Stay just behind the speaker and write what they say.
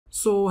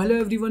So hello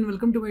everyone,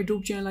 welcome to my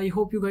YouTube channel. I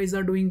hope you guys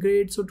are doing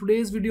great. So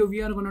today's video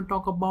we are going to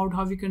talk about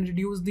how we can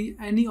reduce the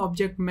any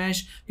object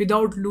mesh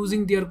without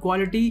losing their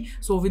quality.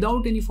 So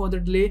without any further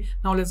delay,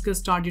 now let's get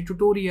started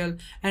tutorial.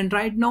 And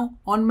right now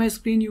on my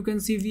screen you can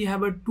see we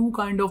have a two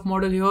kind of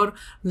model here.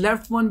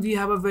 Left one we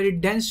have a very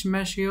dense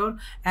mesh here,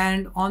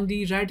 and on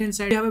the right hand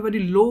side we have a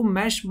very low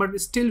mesh, but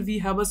still we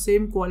have a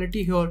same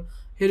quality here.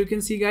 Here you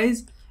can see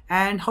guys.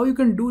 And how you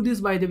can do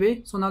this, by the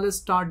way. So now let's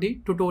start the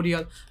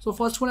tutorial. So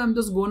first of all, I'm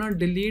just gonna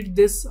delete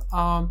this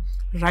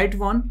right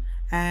one,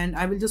 and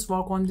I will just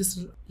work on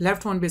this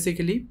left one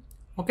basically.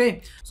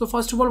 Okay, so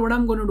first of all, what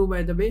I'm going to do,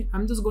 by the way,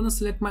 I'm just going to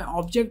select my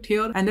object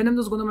here, and then I'm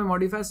just going to my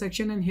modifier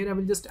section, and here I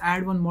will just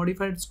add one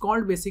modifier. It's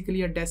called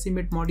basically a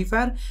decimate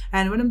modifier.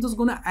 And when I'm just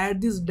going to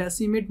add this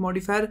decimate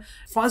modifier,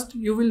 first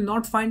you will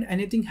not find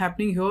anything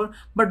happening here,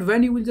 but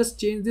when you will just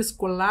change this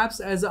collapse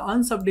as a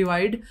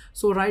unsubdivide,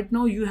 so right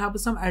now you have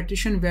some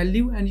attrition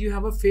value and you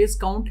have a phase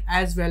count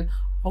as well.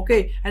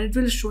 Okay, and it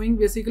will showing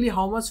basically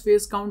how much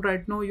phase count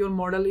right now your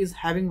model is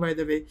having, by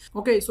the way.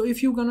 Okay, so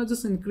if you're gonna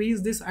just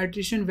increase this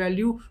attrition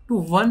value to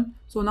 1,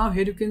 so now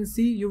here you can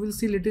see, you will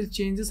see little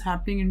changes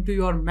happening into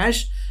your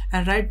mesh.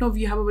 And right now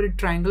we have a very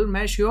triangle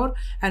mesh here,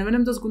 and when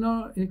I'm just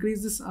gonna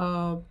increase this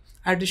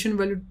attrition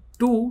value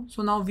 2,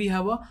 so now we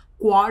have a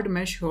quad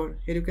mesh here.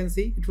 Here you can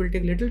see it will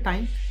take little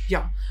time.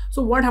 Yeah,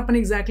 so what happened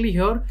exactly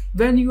here,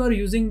 when you are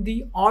using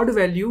the odd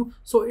value,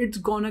 so it's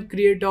gonna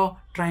create a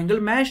triangle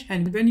mesh,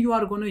 and when you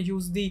are gonna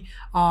use the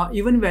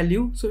even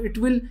value, so it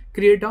will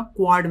create a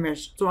quad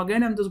mesh. So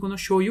again I'm just gonna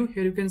show you.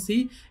 Here you can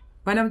see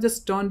when I've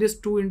just turned this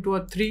 2 into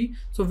a 3,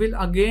 so we'll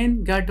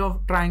again get a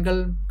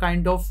triangle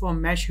kind of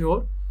mesh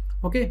here.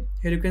 Okay,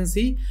 here you can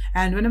see,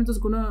 and when I'm just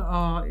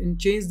gonna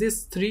change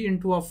this 3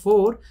 into a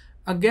 4,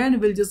 again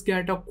we'll just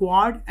get a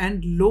quad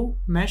and low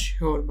mesh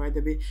here, by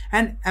the way.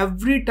 And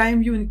every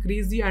time you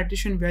increase the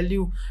attrition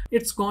value,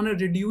 it's gonna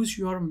reduce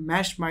your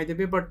mesh, by the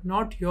way, but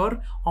not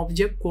your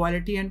object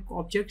quality and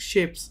object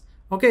shapes.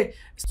 Okay,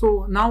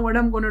 so now what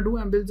I'm gonna do,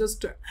 I will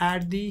just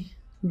add the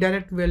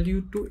direct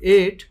value to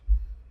 8.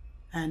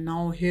 And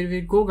now here we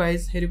go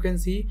guys. Here you can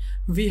see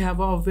we have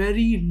a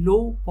very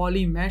low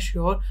poly mesh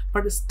here,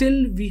 but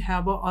still we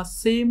have a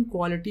same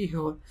quality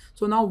here.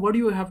 So now what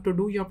you have to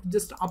do, you have to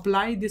just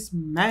apply this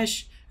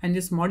mesh and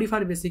this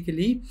modifier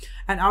basically,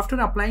 and after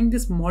applying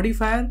this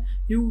modifier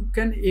you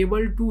can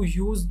able to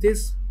use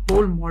this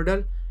whole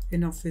model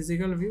in a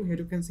physical view. Here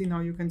you can see, now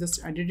you can just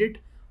edit it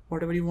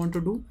whatever you want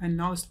to do, and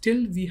now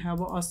still we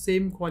have a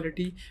same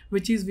quality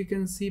which is we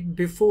can see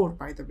before,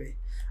 by the way.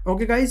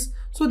 Okay guys,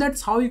 so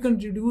that's how you can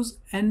reduce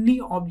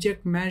any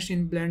object mesh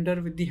in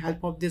Blender with the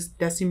help of this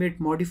decimate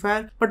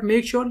modifier, but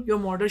make sure your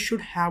model should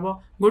have a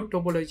good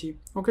topology.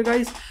 Okay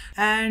guys,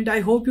 and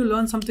I hope you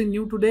learned something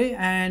new today,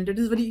 and it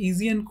is very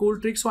easy and cool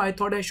trick, so I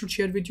thought I should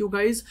share with you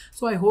guys.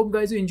 So I hope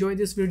guys you enjoy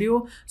this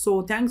video.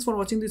 So thanks for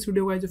watching this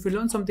video guys. If you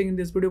learned something in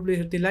this video, please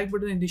hit the like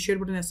button and the share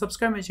button and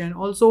subscribe my channel.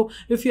 Also,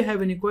 if you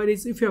have any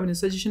queries, if you have any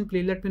suggestion,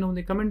 please let me know in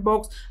the comment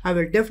box. I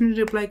will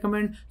definitely reply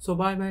comment. So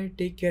bye bye,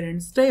 take care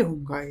and stay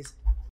home guys.